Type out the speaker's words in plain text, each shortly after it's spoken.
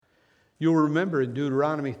You'll remember in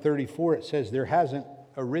Deuteronomy 34 it says there hasn't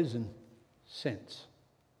arisen since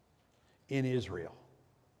in Israel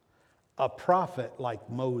a prophet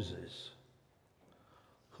like Moses,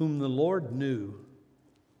 whom the Lord knew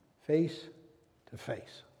face to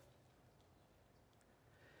face.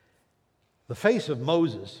 The face of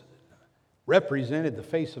Moses represented the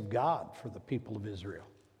face of God for the people of Israel.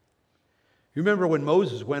 You remember when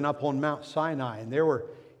Moses went up on Mount Sinai, and there were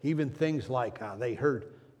even things like they heard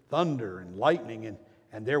thunder and lightning,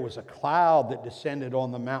 and there was a cloud that descended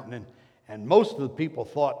on the mountain, and most of the people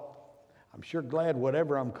thought, I'm sure glad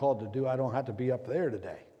whatever I'm called to do, I don't have to be up there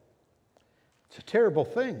today. It's a terrible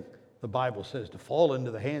thing, the Bible says, to fall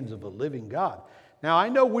into the hands of a living God. Now, I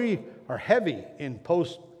know we are heavy in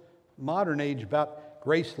postmodern age about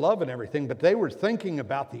grace, love, and everything, but they were thinking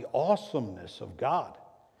about the awesomeness of God.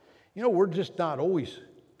 You know, we're just not always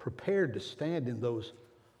prepared to stand in those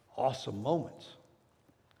awesome moments.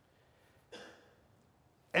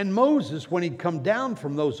 And Moses, when he'd come down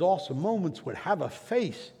from those awesome moments, would have a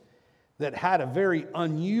face that had a very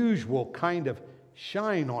unusual kind of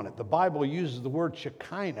shine on it. The Bible uses the word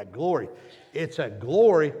Shekinah, glory. It's a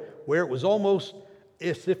glory where it was almost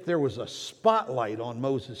as if there was a spotlight on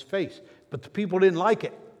Moses' face. But the people didn't like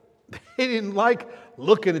it. They didn't like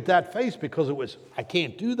looking at that face because it was, I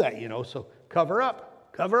can't do that, so cover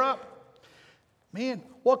up, cover up. Man,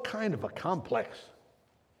 what kind of a complex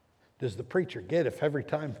does the preacher get if every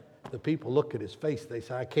time the people look at his face, they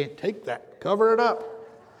say, I can't take that, cover it up,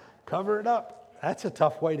 cover it up. That's a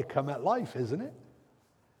tough way to come at life, isn't it?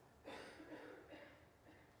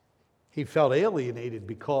 He felt alienated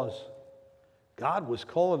because God was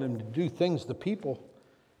calling him to do things the people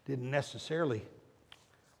didn't necessarily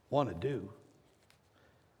want to do.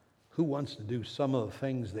 Who wants to do some of the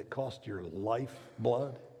things that cost your life,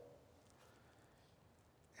 blood?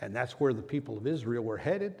 And that's where the people of Israel were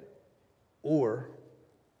headed, or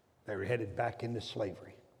they were headed back into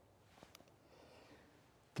slavery.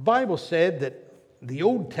 The Bible said that the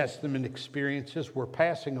Old Testament experiences were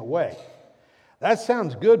passing away. That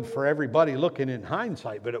sounds good for everybody looking in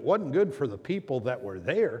hindsight, but it wasn't good for the people that were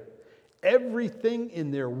there. Everything in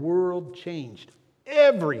their world changed.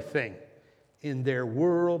 Everything in their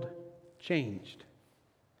world changed.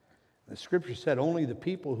 The scripture said only the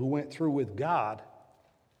people who went through with God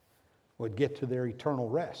would get to their eternal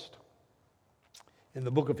rest. In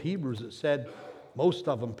the book of Hebrews it said most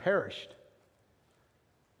of them perished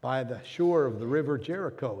by the shore of the river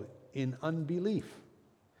Jericho in unbelief.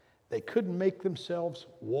 They couldn't make themselves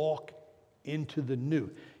walk into the new.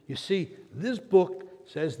 You see, this book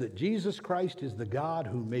says that Jesus Christ is the God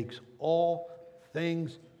who makes all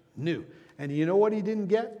things new. And you know what he didn't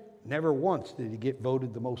get? Never once did he get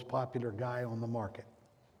voted the most popular guy on the market.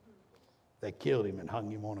 They killed him and hung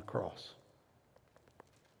him on a cross.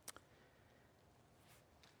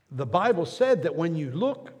 The Bible said that when you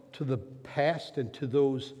look to the past and to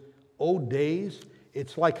those old days,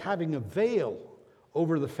 it's like having a veil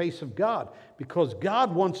over the face of God, because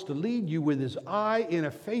God wants to lead you with his eye in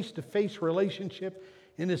a face-to-face relationship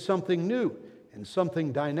into something new and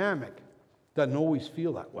something dynamic. Doesn't always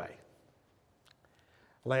feel that way.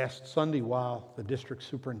 Last Sunday, while the district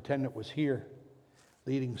superintendent was here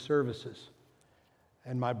leading services,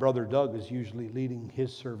 and my brother Doug is usually leading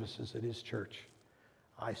his services at his church,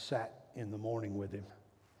 I sat in the morning with him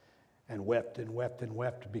and wept and wept and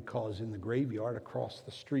wept, because in the graveyard across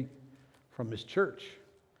the street from his church,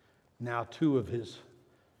 now 2 of his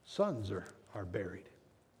sons are buried.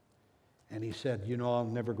 And he said,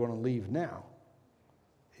 I'm never going to leave now.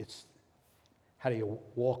 It's how do you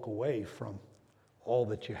walk away from all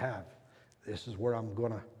that you have? This is where I'm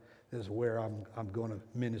going to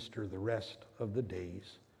minister the rest of the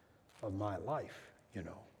days of my life,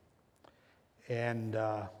 And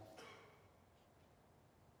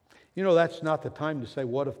that's not the time to say,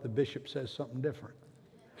 what if the bishop says something different?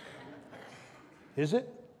 Is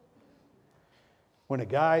it? When a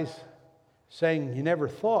guy's saying you never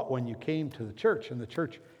thought when you came to the church and the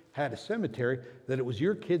church had a cemetery that it was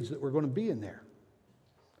your kids that were going to be in there.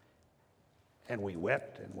 And we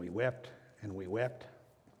wept and we wept and we wept.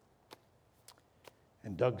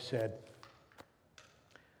 And Doug said,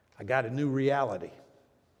 I got a new reality.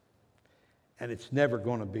 And it's never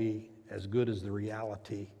going to be as good as the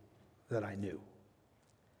reality that I knew.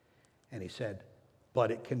 And he said,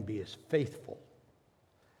 but it can be as faithful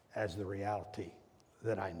as the reality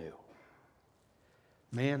that I knew.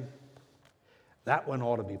 Man, that one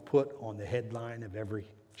ought to be put on the headline of every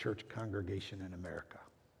church congregation in America.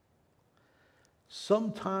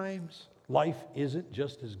 Sometimes life isn't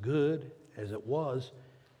just as good as it was,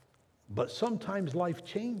 but sometimes life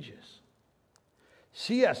changes.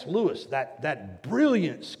 C.S. Lewis, that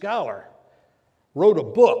brilliant scholar, wrote a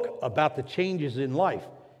book about the changes in life.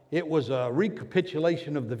 It was a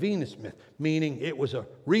recapitulation of the Venus myth, meaning it was a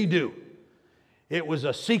redo. It was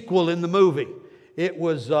a sequel in the movie. It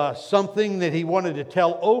was something that he wanted to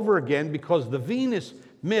tell over again, because the Venus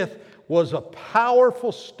myth was a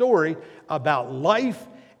powerful story about life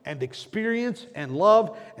and experience and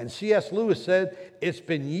love. And C.S. Lewis said it's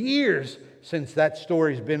been years since that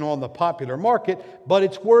story's been on the popular market, but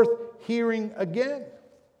it's worth hearing again.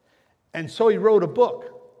 And so he wrote a book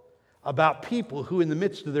about people who, in the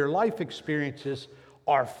midst of their life experiences,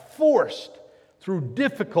 are forced through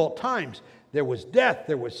difficult times. There was death,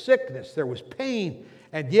 there was sickness, there was pain,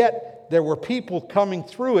 and yet there were people coming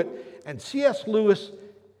through it. And C.S. Lewis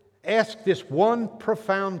asked this one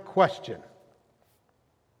profound question.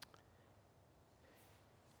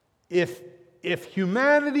 If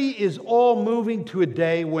humanity is all moving to a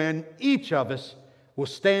day when each of us will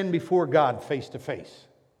stand before God face to face,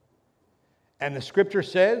 and the Scripture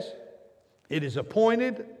says, it is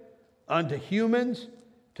appointed unto humans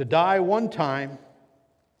to die one time,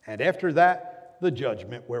 and after that, the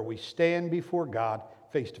judgment, where we stand before God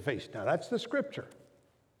face to face. Now, that's the Scripture.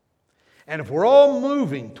 And if we're all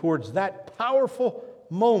moving towards that powerful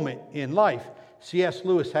moment in life, C.S.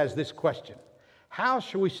 Lewis has this question. How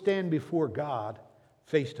shall we stand before God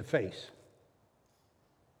face to face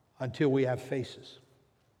until we have faces?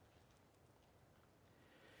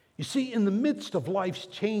 You see, in the midst of life's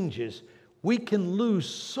changes, we can lose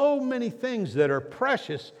so many things that are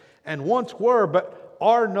precious and once were but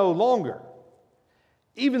are no longer.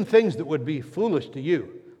 Even things that would be foolish to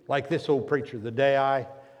you, like this old preacher. The day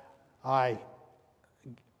I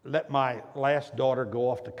let my last daughter go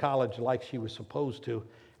off to college like she was supposed to,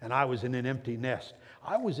 and I was in an empty nest.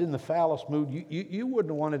 I was in the foulest mood. You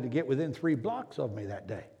wouldn't have wanted to get within 3 blocks of me that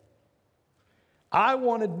day. I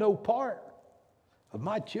wanted no part of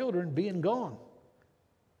my children being gone.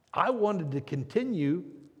 I wanted to continue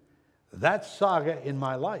that saga in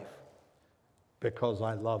my life because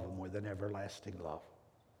I love them with an everlasting love.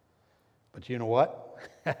 But you know what?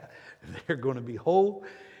 If they're going to be whole,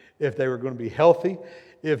 if they were going to be healthy,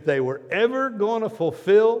 if they were ever going to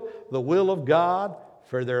fulfill the will of God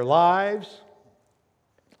for their lives,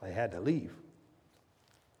 they had to leave.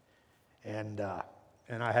 And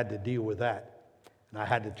I had to deal with that. And I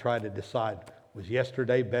had to try to decide, was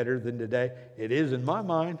yesterday better than today? It is in my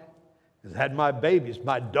mind. I had my babies,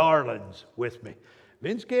 my darlings with me.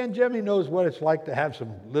 Vince Gangemi knows what it's like to have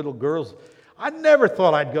some little girls. I never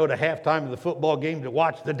thought I'd go to halftime of the football game to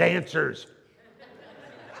watch the dancers.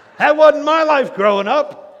 That wasn't my life growing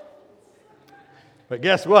up. But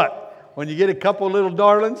guess what? When you get a couple little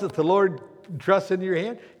darlings that the Lord trusts in your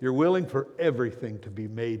hand, you're willing for everything to be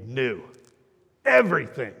made new.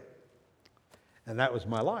 Everything. And that was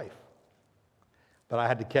my life. But I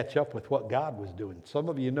had to catch up with what God was doing. Some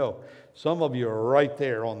of you know. Some of you are right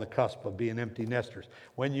there on the cusp of being empty nesters.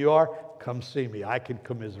 When you are, come see me. I can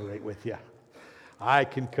commiserate with you. I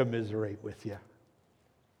can commiserate with you.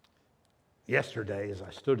 Yesterday, as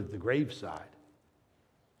I stood at the graveside,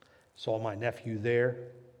 saw my nephew there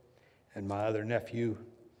and my other nephew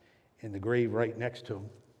in the grave right next to him.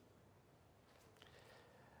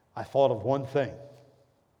 I thought of one thing.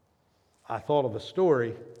 I thought of a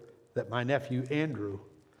story that my nephew Andrew,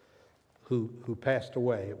 who passed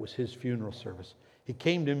away, it was his funeral service. He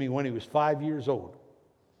came to me when he was 5 years old.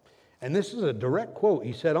 And this is a direct quote.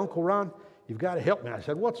 He said, "Uncle Ron, you've got to help me." I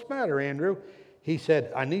said, "What's the matter, Andrew?" He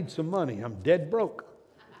said, "I need some money. I'm dead broke."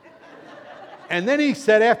 And then he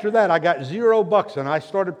said, after that, I got $0, and I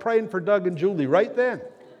started praying for Doug and Julie right then.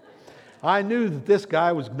 I knew that this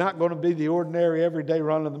guy was not going to be the ordinary, everyday,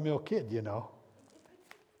 run-of-the-mill kid, you know.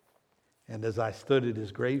 And as I stood at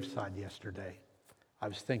his graveside yesterday, I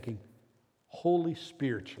was thinking, wholly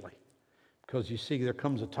spiritually, because you see, there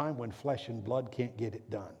comes a time when flesh and blood can't get it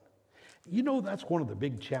done. You know, that's one of the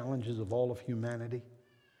big challenges of all of humanity.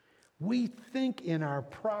 We think in our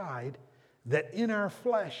pride that in our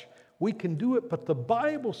flesh we can do it, but the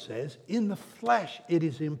Bible says in the flesh it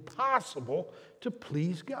is impossible to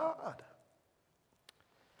please God.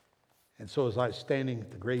 And so as I was standing at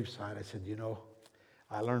the graveside, I said, you know,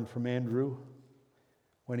 I learned from Andrew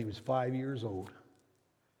when he was 5 years old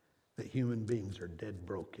that human beings are dead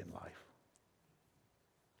broke in life.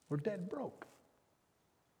 We're dead broke.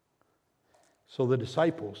 So the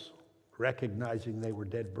disciples, recognizing they were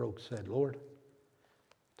dead broke, said, "Lord,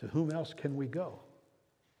 to whom else can we go?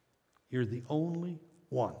 You're the only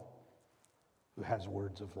one who has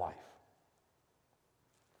words of life."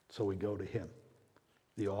 So we go to him,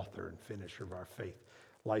 the author and finisher of our faith.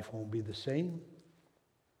 Life won't be the same.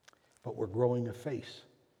 but we're growing a face.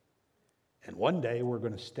 And one day we're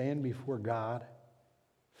going to stand before God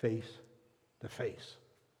face to face.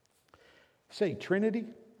 Say, Trinity,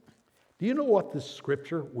 do you know what this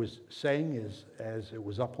scripture was saying as it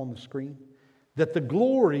was up on the screen? That the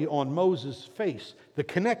glory on Moses' face, the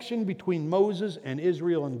connection between Moses and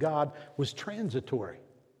Israel and God, was transitory.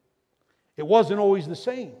 It wasn't always the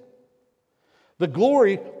same. The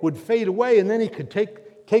glory would fade away, and then he could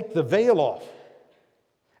take the veil off.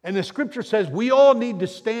 And the scripture says we all need to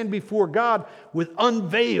stand before God with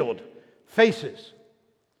unveiled faces.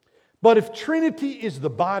 But if Trinity is the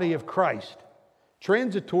body of Christ,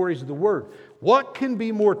 transitory is the word. What can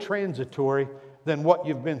be more transitory than what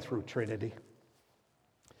you've been through, Trinity?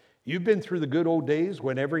 You've been through the good old days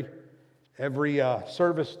when every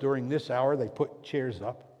service during this hour they put chairs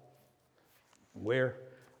up. Where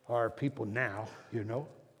are people now, you know?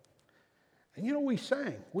 And you know, we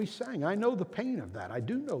sang. I know the pain of that. I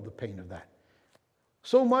do know the pain of that.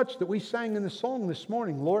 So much that we sang in the song this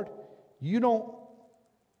morning, Lord, you don't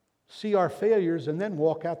see our failures and then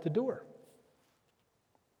walk out the door.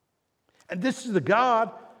 And this is the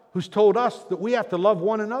God who's told us that we have to love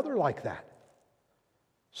one another like that.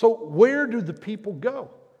 So where do the people go?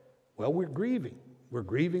 Well, we're grieving. We're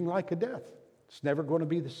grieving like a death. It's never going to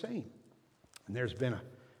be the same. And there's been a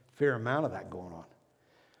fair amount of that going on.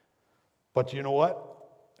 But you know what?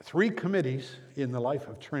 3 committees in the life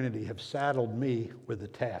of Trinity have saddled me with the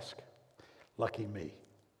task. Lucky me.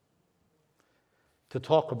 To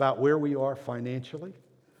talk about where we are financially,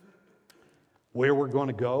 where we're going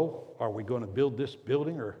to go. Are we going to build this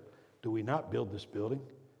building or do we not build this building?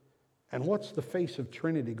 And what's the face of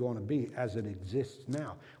Trinity going to be as it exists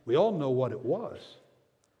now? We all know what it was,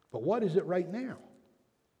 but what is it right now?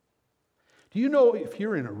 Do you know if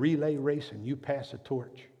you're in a relay race and you pass a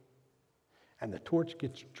torch and the torch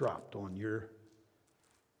gets dropped on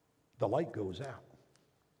the light goes out?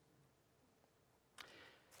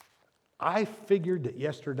 I figured that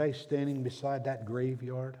yesterday, standing beside that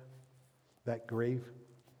graveyard, that grave,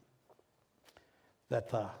 that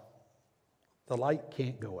the light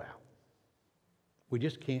can't go out. We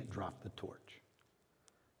just can't drop the torch.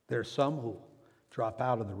 There are some who drop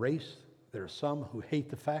out of the race. There are some who hate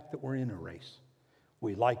the fact that we're in a race.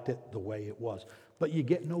 We liked it the way it was. But you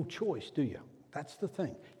get no choice, do you? That's the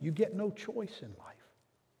thing. You get no choice in life.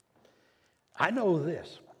 I know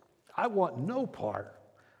this. I want no part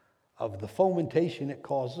of the fomentation it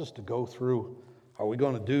causes us to go through. Are we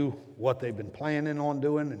going to do what they've been planning on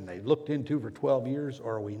doing and they've looked into for 12 years,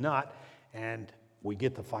 or are we not? And we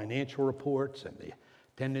get the financial reports and the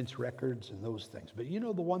attendance records and those things. But you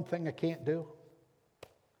know the one thing I can't do?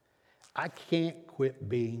 I can't quit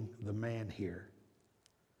being the man here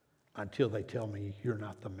until they tell me you're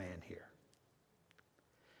not the man here.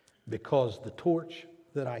 Because the torch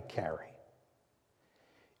that I carry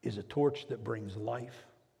is a torch that brings life.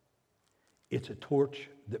 It's a torch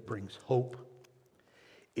that brings hope.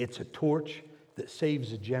 It's a torch that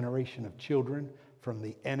saves a generation of children from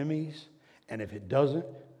the enemies. And if it doesn't,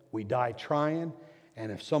 we die trying.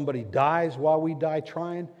 And if somebody dies while we die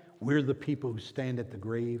trying, we're the people who stand at the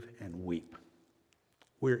grave and weep.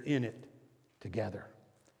 We're in it together.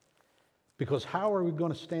 Because how are we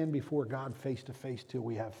going to stand before God face to face till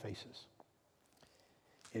we have faces?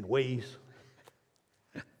 In ways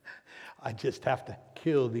I just have to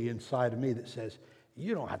kill the inside of me that says,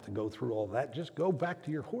 you don't have to go through all that. Just go back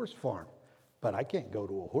to your horse farm. But I can't go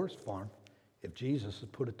to a horse farm if Jesus has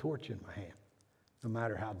put a torch in my hand, no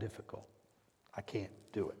matter how difficult. I can't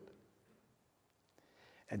do it.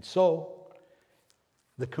 And so,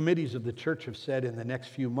 the committees of the church have said in the next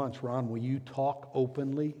few months, Ron, will you talk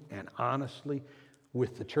openly and honestly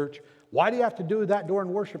with the church? Why do you have to do that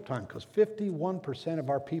during worship time? Because 51% of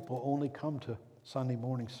our people only come to Sunday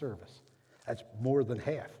morning service. That's more than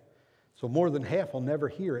half. So more than half will never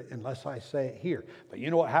hear it unless I say it here. But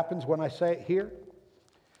you know what happens when I say it here?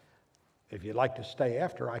 If you'd like to stay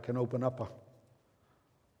after, I can open up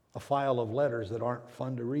a file of letters that aren't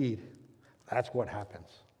fun to read. That's what happens.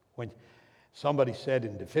 When somebody said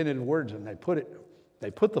in definitive words, and they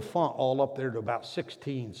put the font all up there to about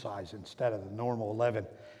 16 size instead of the normal 11.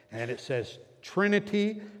 And it says,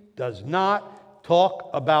 Trinity does not talk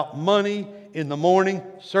about money in the morning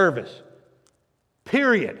service.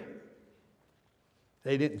 Period.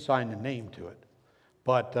 They didn't sign the name to it.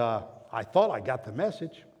 But I thought I got the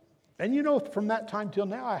message. And you know, from that time till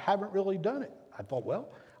now, I haven't really done it. I thought, well,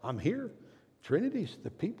 I'm here. Trinity's the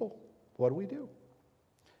people. What do we do?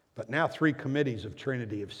 But now 3 committees of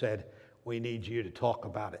Trinity have said, we need you to talk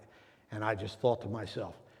about it. And I just thought to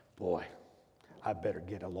myself, boy, I better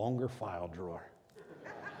get a longer file drawer.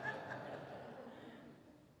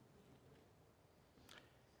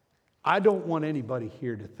 I don't want anybody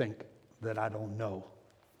here to think that I don't know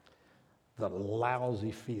the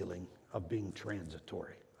lousy feeling of being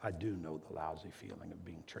transitory. I do know the lousy feeling of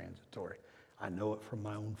being transitory. I know it from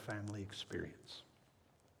my own family experience.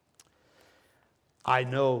 I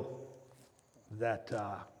know that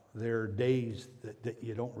there are days that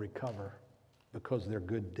you don't recover because they're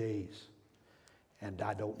good days. And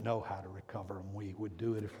I don't know how to recover them. We would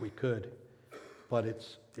do it if we could. But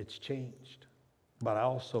it's changed. But I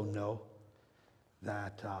also know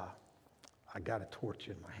that I got a torch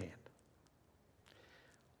in my hand.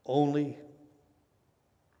 Only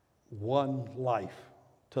one life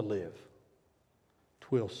to live.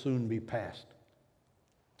 'Twill soon be past.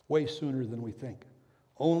 Way sooner than we think.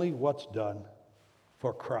 Only what's done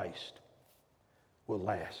for Christ will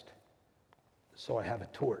last. So I have a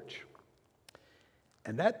torch.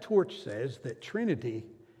 And that torch says that Trinity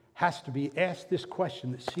has to be asked this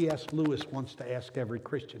question that C.S. Lewis wants to ask every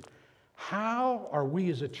Christian. How are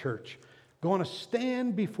we as a church going to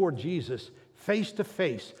stand before Jesus face to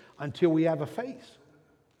face until we have a face?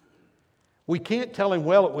 We can't tell him,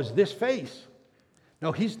 well, it was this face.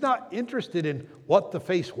 No, he's not interested in what the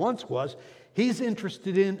face once was. He's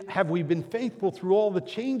interested in, have we been faithful through all the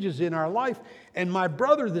changes in our life? And my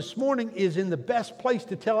brother this morning is in the best place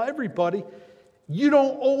to tell everybody, you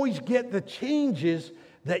don't always get the changes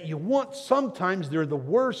that you want. Sometimes they're the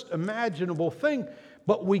worst imaginable thing,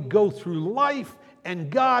 but we go through life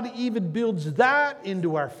and God even builds that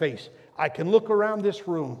into our face. I can look around this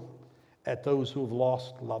room at those who have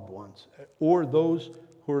lost loved ones or those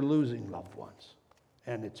who are losing loved ones,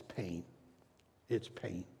 and it's pain. It's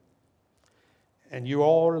pain. And you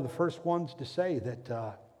all are the first ones to say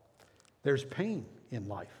that there's pain in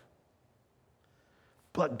life.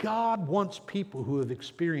 But God wants people who have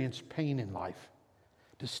experienced pain in life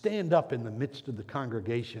to stand up in the midst of the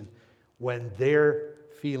congregation when they're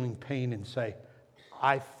feeling pain and say,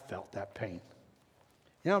 I felt that pain.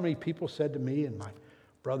 You know how many people said to me and my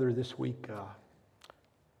brother this week,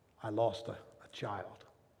 I lost a child.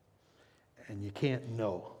 And you can't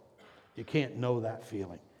know. You can't know that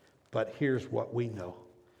feeling. But here's what we know.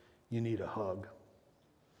 You need a hug.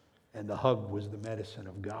 And the hug was the medicine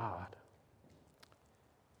of God.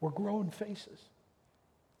 We're growing faces.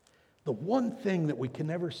 The one thing that we can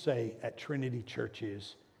never say at Trinity Church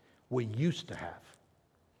is, we used to have.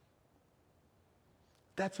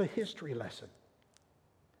 That's a history lesson.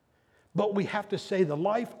 But we have to say, the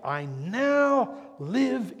life I now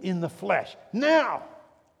live in the flesh. Now,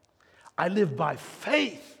 I live by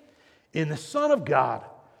faith in the Son of God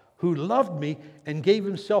who loved me and gave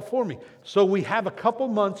himself for me. So we have a couple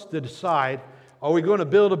months to decide, are we going to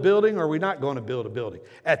build a building or are we not going to build a building?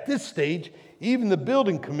 At this stage, even the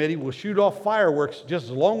building committee will shoot off fireworks just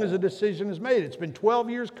as long as a decision is made. It's been 12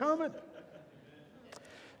 years coming.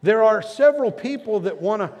 There are several people that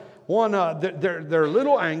they're a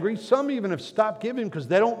little angry. Some even have stopped giving because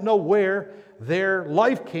they don't know where their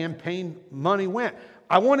life campaign money went.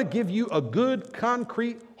 I want to give you a good,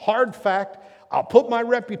 concrete, hard fact. I'll put my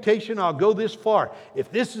reputation, I'll go this far. If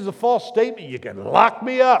this is a false statement, you can lock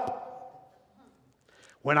me up.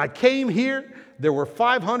 When I came here, there were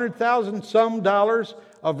 $500,000 some dollars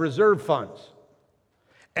of reserve funds.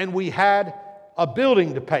 And we had a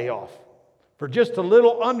building to pay off for just a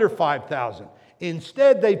little under $5,000.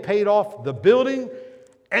 Instead, they paid off the building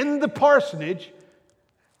and the parsonage,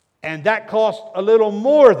 and that cost a little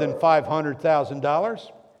more than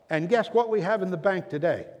 $500,000. And guess what we have in the bank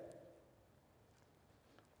today?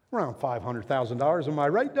 Around $500,000. Am I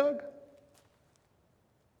right, Doug?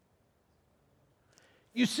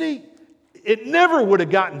 You see, it never would have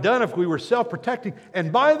gotten done if we were self-protecting.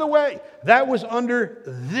 And by the way, that was under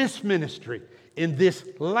this ministry in this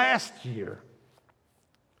last year.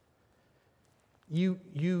 You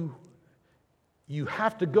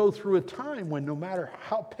have to go through a time when no matter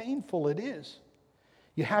how painful it is,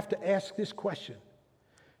 you have to ask this question.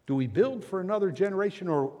 Do we build for another generation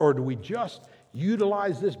or do we just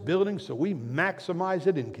utilize this building so we maximize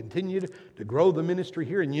it and continue to grow the ministry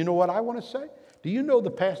here? And you know what I want to say? Do you know the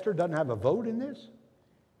pastor doesn't have a vote in this?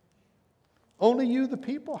 Only you, the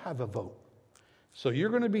people, have a vote. So you're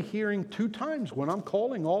going to be hearing 2 times when I'm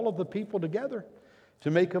calling all of the people together to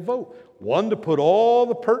make a vote. One, to put all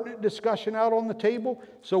the pertinent discussion out on the table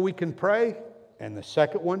so we can pray. And the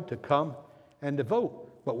second one, to come and to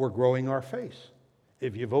vote. But we're growing our face.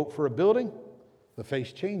 If you vote for a building, the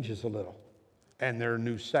face changes a little. And there are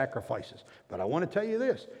new sacrifices. But I want to tell you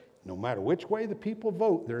this. No matter which way the people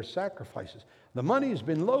vote, there are sacrifices. The money has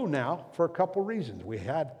been low now for a couple reasons. We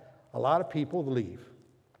had a lot of people leave.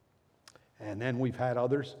 And then we've had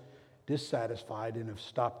others dissatisfied and have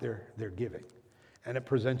stopped their giving. And it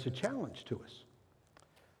presents a challenge to us.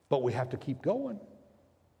 But we have to keep going.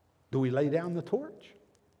 Do we lay down the torch?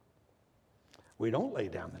 We don't lay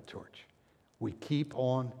down the torch. We keep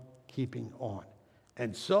on keeping on.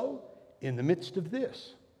 And so, in the midst of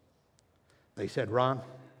this, they said, Ron,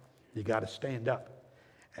 you got to stand up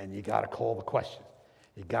and you got to call the question.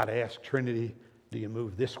 You got to ask Trinity, do you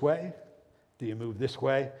move this way? Do you move this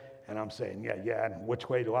way? And I'm saying, yeah, and which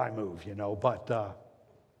way do I move, But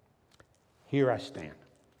here I stand.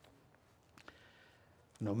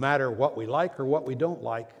 No matter what we like or what we don't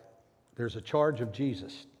like, there's a charge of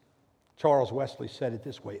Jesus. Charles Wesley said it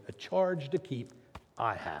this way, a charge to keep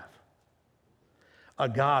I have, a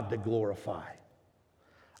God to glorify,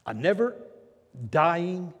 a never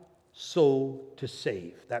dying soul to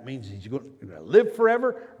save. That means you're going to live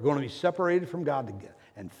forever, you're going to be separated from God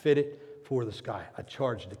and fit it for the sky, a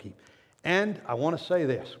charge to keep. And I want to say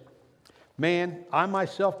this, man, I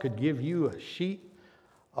myself could give you a sheet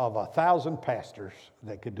of 1,000 pastors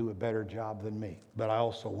that could do a better job than me. But I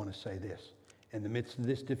also want to say this. In the midst of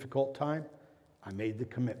this difficult time, I made the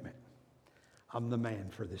commitment. I'm the man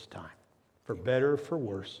for this time. For better or for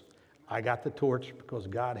worse, I got the torch because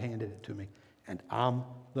God handed it to me. And I'm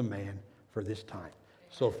the man for this time.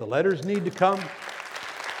 So if the letters need to come,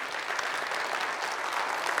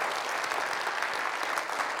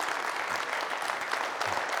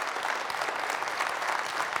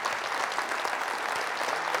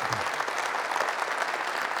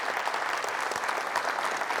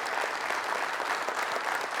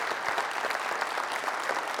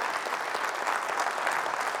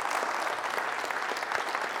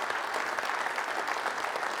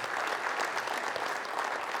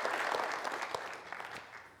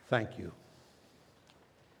 thank you.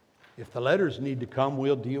 If the letters need to come,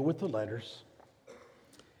 we'll deal with the letters.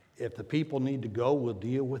 If the people need to go, we'll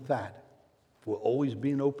deal with that. We'll always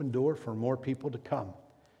be an open door for more people to come.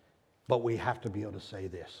 But we have to be able to say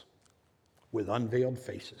this with unveiled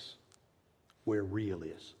faces, where real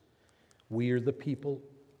is. We are the people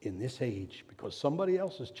in this age because somebody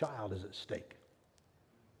else's child is at stake.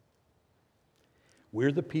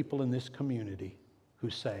 We're the people in this community who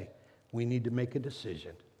say we need to make a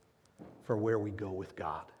decision for where we go with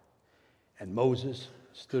God. And Moses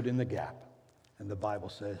stood in the gap. And the Bible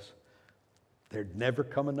says there'd never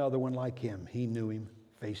come another one like him. He knew him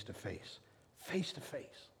face to face. Face to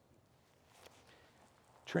face.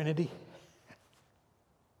 Trinity,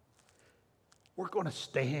 we're going to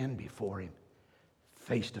stand before him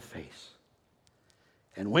face to face.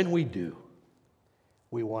 And when we do,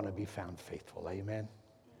 we want to be found faithful. Amen?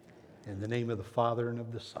 In the name of the Father and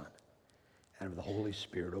of the Son and of the Holy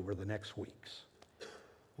Spirit, over the next weeks,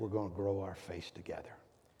 we're going to grow our faith together.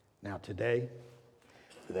 Now today,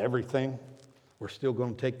 with everything, we're still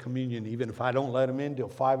going to take communion, even if I don't let them in till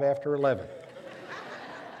 5 after 11.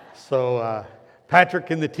 So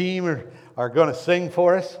Patrick and the team are going to sing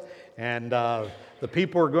for us, and the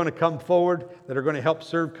people are going to come forward that are going to help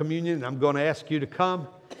serve communion, and I'm going to ask you to come.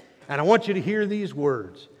 And I want you to hear these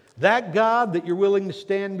words. That God that you're willing to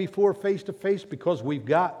stand before face to face because we've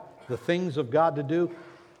got the things of God to do,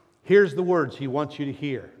 here's the words He wants you to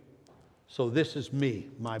hear. So this is me,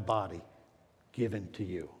 my body, given to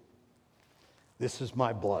you. This is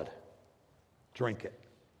my blood. Drink it.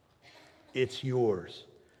 It's yours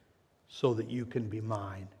so that you can be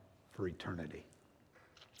mine for eternity.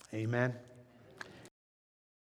 Amen.